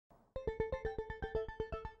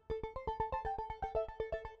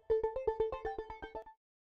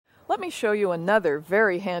Let me show you another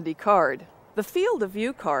very handy card. The Field of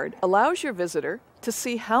View card allows your visitor to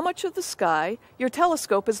see how much of the sky your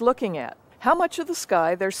telescope is looking at, how much of the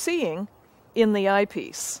sky they're seeing in the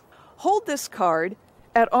eyepiece. Hold this card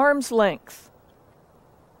at arm's length.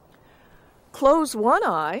 Close one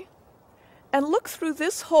eye and look through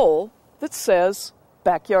this hole that says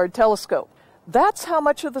Backyard Telescope. That's how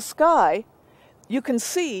much of the sky you can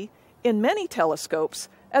see in many telescopes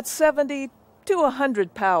at 70 to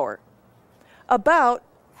 100 power, about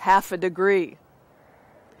half a degree.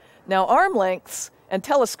 Now, arm lengths and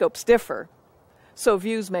telescopes differ, so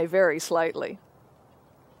views may vary slightly.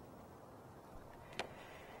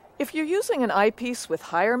 If you're using an eyepiece with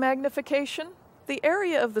higher magnification, the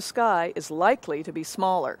area of the sky is likely to be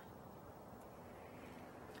smaller.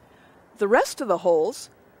 The rest of the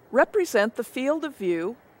holes represent the field of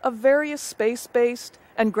view of various space-based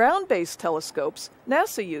and ground-based telescopes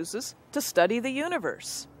NASA uses to study the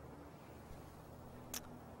universe.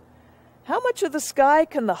 How much of the sky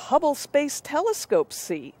can the Hubble Space Telescope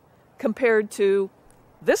see compared to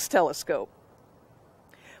this telescope?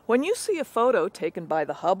 When you see a photo taken by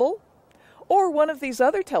the Hubble or one of these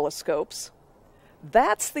other telescopes,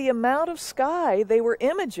 that's the amount of sky they were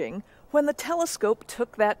imaging when the telescope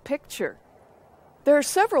took that picture. There are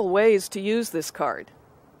several ways to use this card.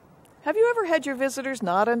 Have you ever had your visitors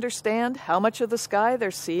not understand how much of the sky they're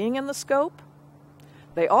seeing in the scope?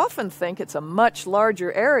 They often think it's a much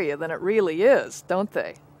larger area than it really is, don't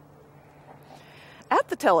they? At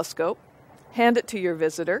the telescope, hand it to your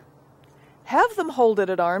visitor, have them hold it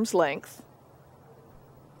at arm's length,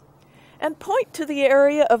 and point to the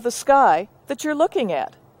area of the sky that you're looking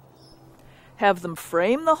at. Have them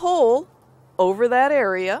frame the hole over that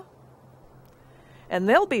area, and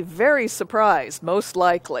they'll be very surprised, most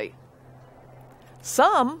likely.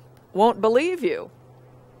 Some won't believe you.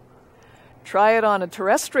 Try it on a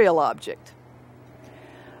terrestrial object.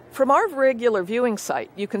 From our regular viewing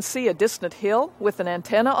site, you can see a distant hill with an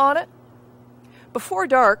antenna on it. Before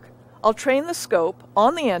dark, I'll train the scope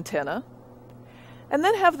on the antenna and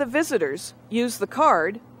then have the visitors use the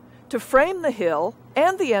card to frame the hill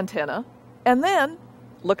and the antenna and then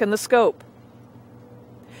look in the scope.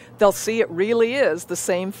 They'll see it really is the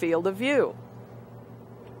same field of view.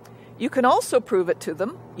 You can also prove it to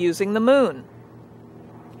them using the moon.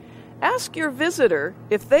 Ask your visitor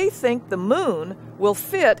if they think the moon will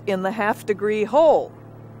fit in the half-degree hole.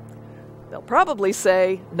 They'll probably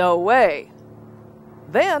say, "No way."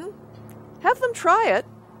 Then, have them try it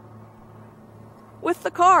with the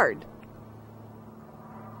card.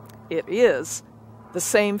 It is the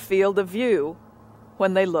same field of view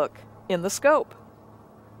when they look in the scope.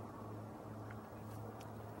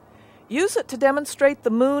 Use it to demonstrate the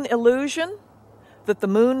moon illusion, that the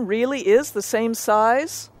moon really is the same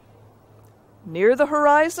size near the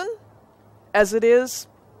horizon as it is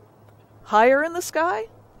higher in the sky.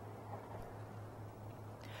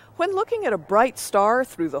 When looking at a bright star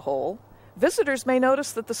through the hole, visitors may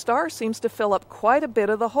notice that the star seems to fill up quite a bit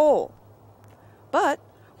of the hole. But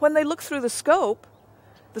when they look through the scope,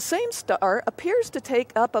 the same star appears to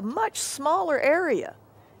take up a much smaller area,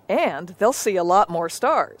 and they'll see a lot more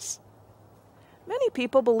stars. Many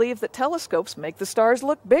people believe that telescopes make the stars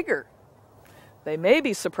look bigger. They may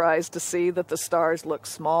be surprised to see that the stars look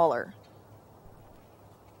smaller.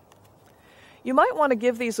 You might want to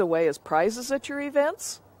give these away as prizes at your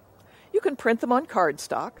events. You can print them on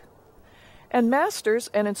cardstock, and masters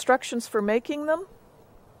and instructions for making them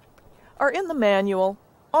are in the manual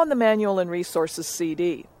on the Manual and Resources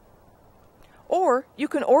CD. Or you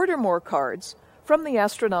can order more cards from the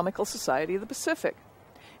Astronomical Society of the Pacific.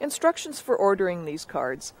 Instructions for ordering these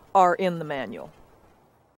cards are in the manual.